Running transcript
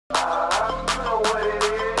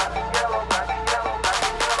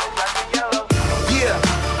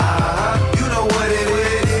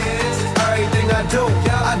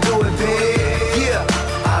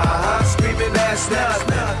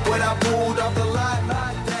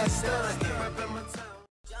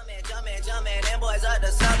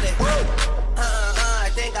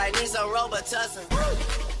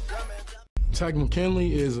Takkarist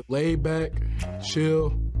Mckinley is laid back,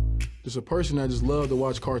 chill, just a person that just love to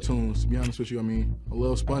watch cartoons, to be honest with you. I mean, I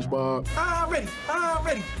love SpongeBob. I'm ready.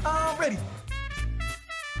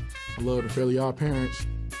 I love the Fairly Odd Parents.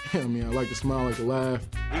 I mean, I like to smile, I like to laugh.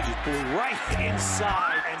 He just pulled right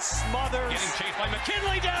inside and smothers. Getting chased by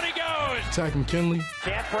McKinley, down he goes! Takkarist Mckinley.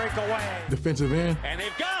 Can't break away. Defensive end. And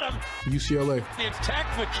they've got him. UCLA. It's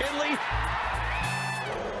Takkarist McKinley.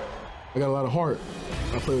 I got a lot of heart.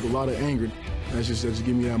 I play with a lot of anger. That just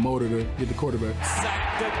give me that motor to get the quarterback.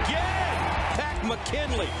 Sacked again! Takkarist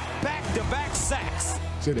McKinley, back-to-back sacks.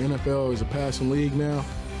 Say the NFL is a passing league now. I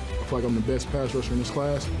feel like I'm the best pass rusher in this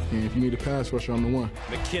class, and if you need a pass rusher, I'm the one.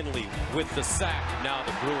 McKinley with the sack. Now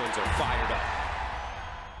the Bruins are fired up.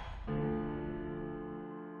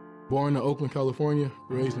 Born in Oakland, California,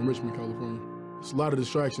 raised in Richmond, California. There's a lot of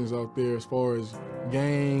distractions out there as far as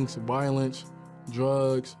gangs, violence,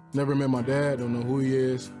 drugs. Never met my dad, don't know who he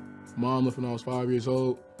is. Mom left when I was 5 years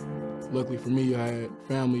old. Luckily for me, I had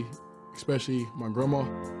family, especially my grandma.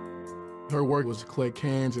 Her work was to collect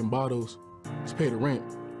cans and bottles to pay the rent.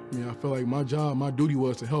 I mean, I felt like my job, my duty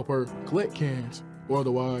was to help her collect cans, or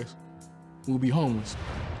otherwise we'll be homeless.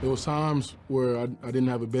 There was times where I didn't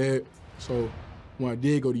have a bed, so when I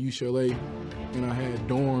did go to UCLA and I had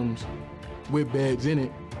dorms with beds in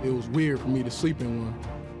it, it was weird for me to sleep in one.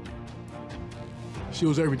 She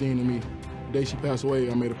was everything to me. The day she passed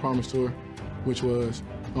away, I made a promise to her, which was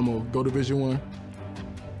I'm gonna go to Division I,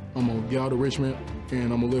 I'm gonna get out of Richmond,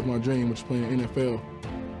 and I'm gonna live my dream, which is playing NFL.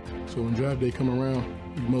 So when draft day come around,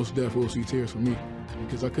 you most definitely will see tears from me,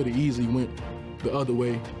 because I could have easily went the other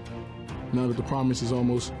way. Now that the promise is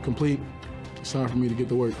almost complete, it's time for me to get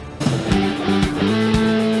to work. The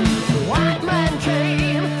white man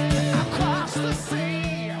came across the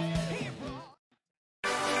sea.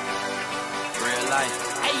 Real life.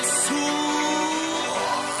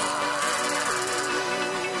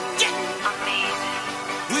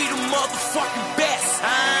 We the motherfucking best,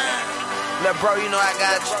 huh? Look, bro, you know I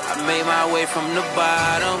got you. I made my way from the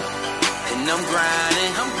bottom, and I'm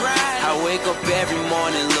grinding. I wake up every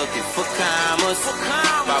morning looking for commas,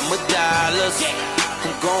 by my dollars.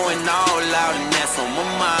 I'm going all out, and that's on my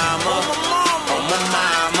mama, on my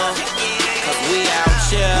mama. Cause we out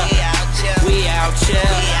here,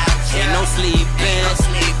 ain't no sleeping.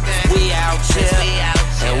 We out here,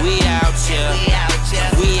 and we out here,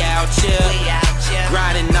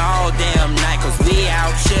 grinding all damn night, cause we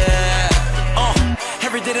out here.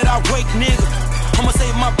 Every day that I wake, nigga, I'ma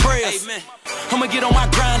say my prayers. Amen. I'ma get on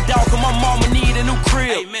my grind, dog, cause my mama need a new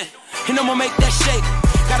crib. Amen. And I'ma make that shake.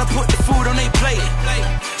 Gotta put the food on they plate.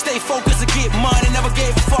 Stay focused and get money, never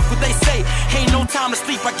gave a fuck what they say. Ain't no time to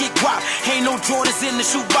sleep, I get guap. Ain't no Jordans in the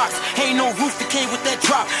shoebox. Ain't no roof that came with that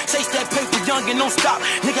drop. Chase that paper young and don't stop.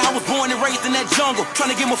 Nigga, I was born and raised in that jungle,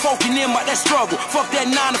 trying to get my folk in them out that struggle. Fuck that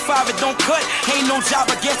 9 to 5, it don't cut. Ain't no job,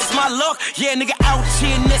 I guess it's my luck. Yeah, nigga, out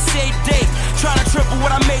here in that same day, trying to triple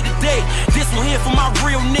what I made today. This one here for my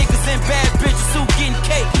real niggas and bad bitches who getting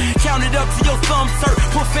cake. Count it up to your thumbs hurt.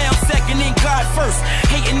 Put fam second and God first.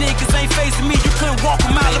 Hating niggas ain't facing me, you couldn't walk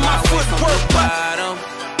a mile in my footwork. Bottom,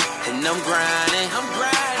 and I'm grinding.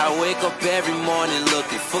 I wake up every morning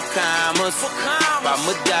looking for commas, by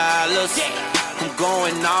my dollars. I'm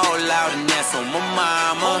going all out, and that's on my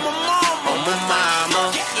mama, on my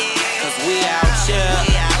mama. Cause we out here,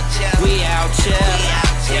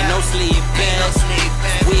 ain't no sleeping.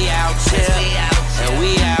 We out here, and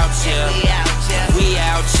we out here,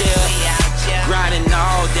 grinding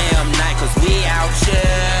all damn night, cause we out here.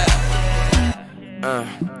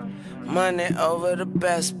 Money over the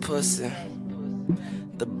best pussy.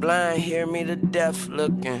 The blind hear me, the deaf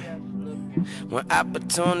looking. When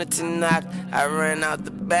opportunity knocked, I ran out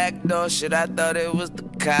the back door. Shit, I thought it was the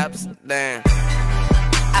cops. Damn.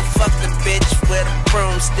 I fucked a bitch with a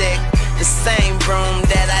broomstick, the same broom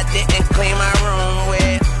that I didn't clean my room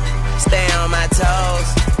with. Stay on my toes,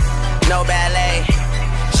 no ballet.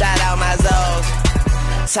 Shout out my Zoes.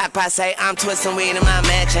 Top I say I'm twisting weed in my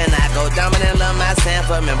mansion. I go dominant, love my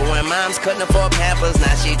Sanford. Remember when moms couldn't afford Pampers?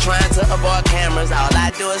 Now she trying to avoid cameras. All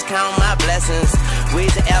I do is count my blessings.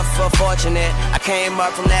 We's the F for fortunate. I came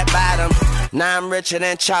up from that bottom. Now I'm richer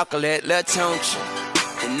than chocolate. Lil' Tunch.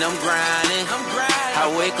 And I'm grinding. I I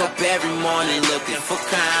wake up every morning looking for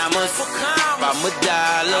commas, by my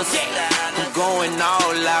dollars. I'm going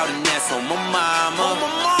all out and that's on my mama,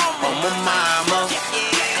 on my mama.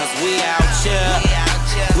 Cause we out here,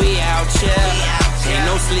 we out here, ain't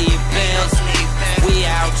no sleeping. We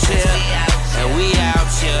out here, and we out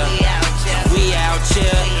here, we out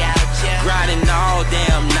here, grinding all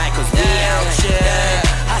damn night cause we out here.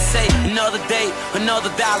 I say another day, another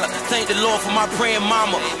dollar. Thank the Lord for my praying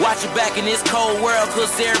mama. Watch your back in this cold world, cause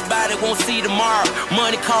everybody won't see tomorrow.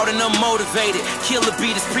 Money caught and unmotivated. Killer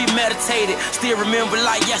beat is premeditated. Still remember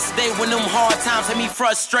like yesterday when them hard times had me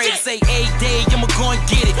frustrated. Say a day, I'ma go and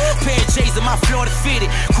get it. Pair of J's in my Florida fitted.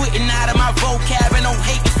 Quitting out of my vocab and no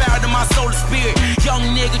hate found in my soul and spirit. Young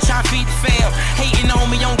nigga tryna feed the fam. Hating on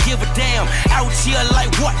me, don't give a damn. Out here like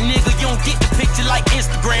what nigga? You don't get the picture like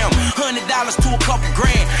Instagram. $100 to a couple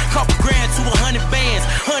grand. Couple grand to 100 bands.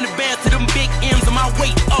 100 bands to them big M's and my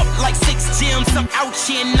weight up like 6 gyms. I'm out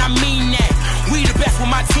here and I mean that. We the best with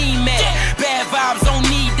my team at. Bad vibes, don't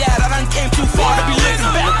need that. I done came too far to be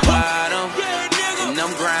looking back. And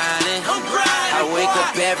I'm grinding. I wake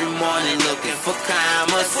up every morning looking for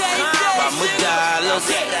commas, by my dollars.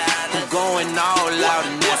 I'm going all out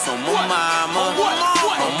and that's on my mama,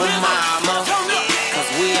 on my mama. Cause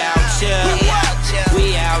we out here,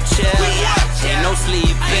 we out here, ain't no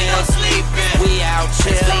sleeping. We out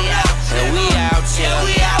here, and we out here,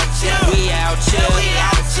 we out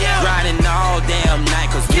here, grinding all damn night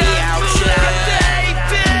cause we out here.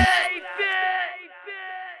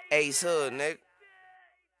 Ace Hood, nigga.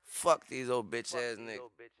 Fuck these old bitch ass niggas.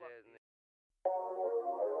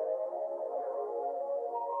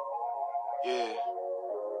 Yeah.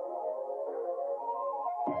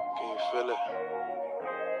 Can you feel it?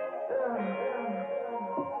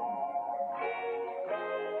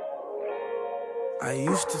 I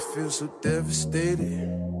used to feel so devastated.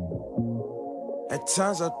 At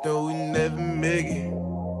times I thought we'd never make it.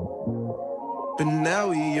 But now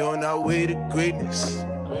we on our way to greatness.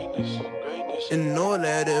 And all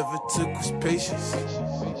that ever took was patience.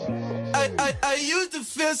 I used to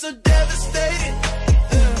feel so devastated.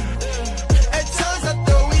 At times I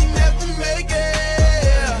thought we'd never make it.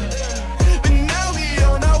 But now we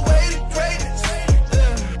on our way to greatness.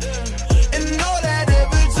 And all that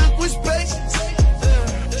ever took was patience.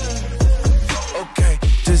 Okay,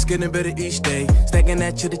 just getting better each day. Stacking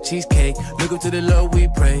that to the cheesecake. Look up to the Lord we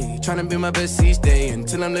pray. Trying to be my best each day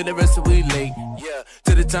until I'm lit the rest of we late. Yeah,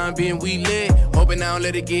 to the time being we lit. Hoping I don't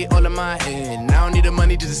let it get all in my head. And I don't need the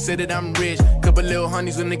money just to say that I'm rich. Couple little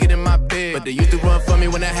honeys when they get in my bed. But they used to run for me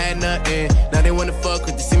when I had nothing. Now they wanna fuck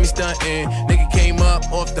cause they see me stunting. Nigga came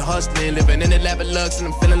up off the hustling. Living in the lap of lux and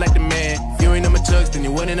I'm feeling like the man. If you ain't on my drugs then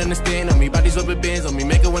you wouldn't understand. On me, bodies over bins. On me,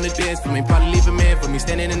 make her wanna dance. For me, probably leave a man. For me,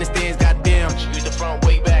 standing in the stands, goddamn. She used the front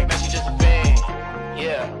way back, now she just a fan.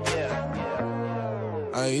 Yeah.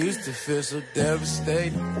 I used to feel so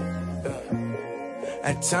devastated.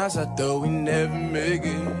 At times I thought we'd never make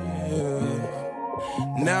it.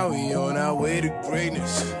 Now we on our way to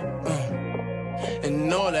greatness.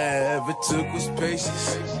 And all I ever took was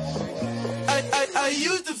patience. I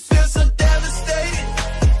used to feel so devastated.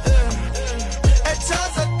 At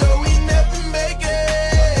times I thought we'd never make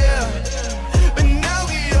it. But now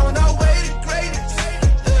we on our way to greatness.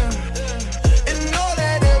 And all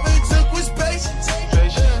that ever took was patience.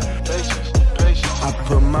 I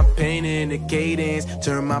put my pain in a cadence,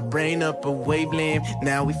 turn my brain up a wavelength.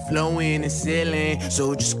 Now we flowing and sailing,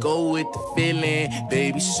 so just go with the feeling.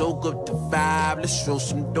 Baby, soak up the vibe, let's throw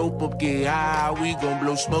some dope up, get high. We gon'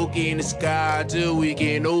 blow smoke in the sky till we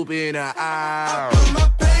can open our eyes. I put my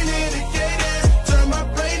pain in a cadence, turn my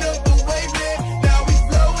brain up a wavelength. Now we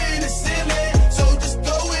flowing and sailing, so just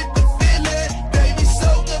go with the feeling. Baby,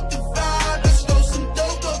 soak up the vibe, let's throw some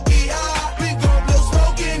dope up, get high. We gon' blow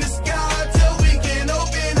smoke in the sky till we can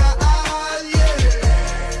open our eyes.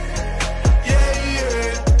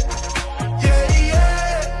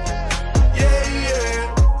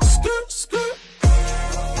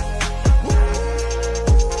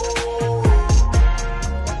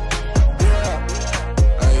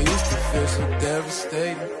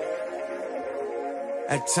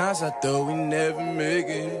 At times I thought we'd never make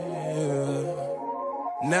it.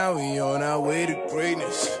 Now we on our way to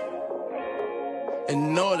greatness.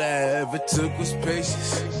 And all I ever took was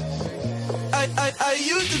patience. I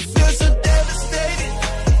used to feel so devastated.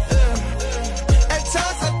 At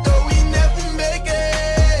times I thought we'd never make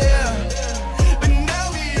it. But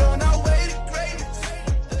now we on our way to greatness.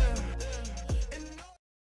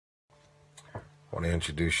 I want to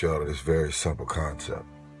introduce y'all to this very simple concept.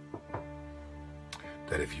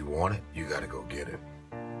 That if you want it, you got to go get it.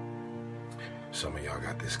 Some of y'all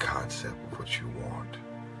got this concept of what you want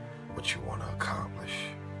to accomplish.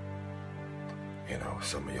 You know,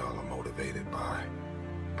 some of y'all are motivated by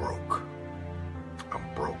broke. I'm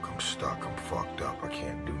broke, I'm stuck, I'm fucked up, I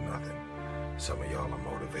can't do nothing. Some of y'all are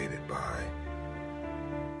motivated by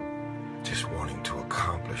just wanting to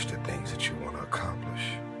accomplish the things that you want to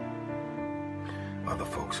accomplish. Other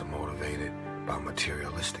folks are motivated by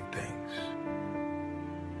materialistic things.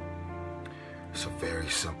 It's a very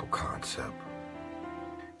simple concept.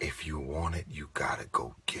 If you want it, you gotta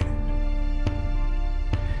go get it.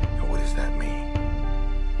 And what does that mean?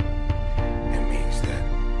 It means that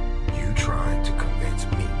you trying to convince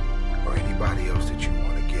me or anybody else that you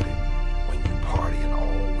want to get it when you partying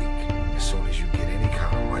all week. As soon as you get any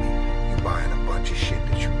kind of money, you buying a bunch of shit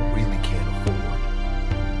that you really can't afford.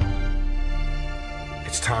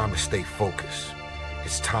 It's time to stay focused.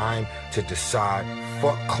 It's time to decide,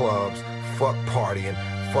 fuck clubs, fuck partying,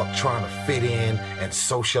 fuck trying to fit in and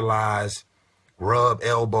socialize, rub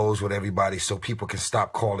elbows with everybody so people can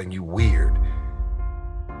stop calling you weird.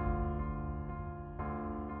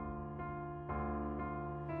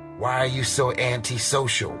 Why are you so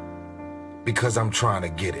antisocial? Because I'm trying to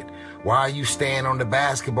get it. Why are you staying on the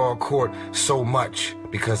basketball court so much?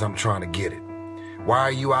 Because I'm trying to get it. Why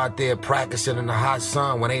are you out there practicing in the hot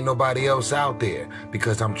sun when ain't nobody else out there?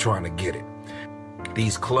 Because I'm trying to get it.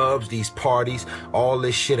 These clubs, these parties, all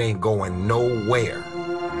this shit ain't going nowhere.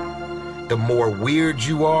 The more weird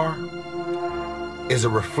you are is a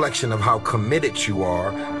reflection of how committed you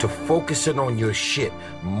are to focusing on your shit,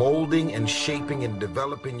 molding and shaping and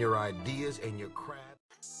developing your ideas and your craft.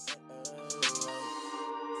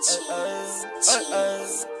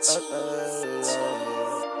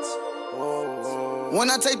 When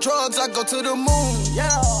I take drugs, I go to the moon,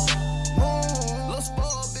 yeah.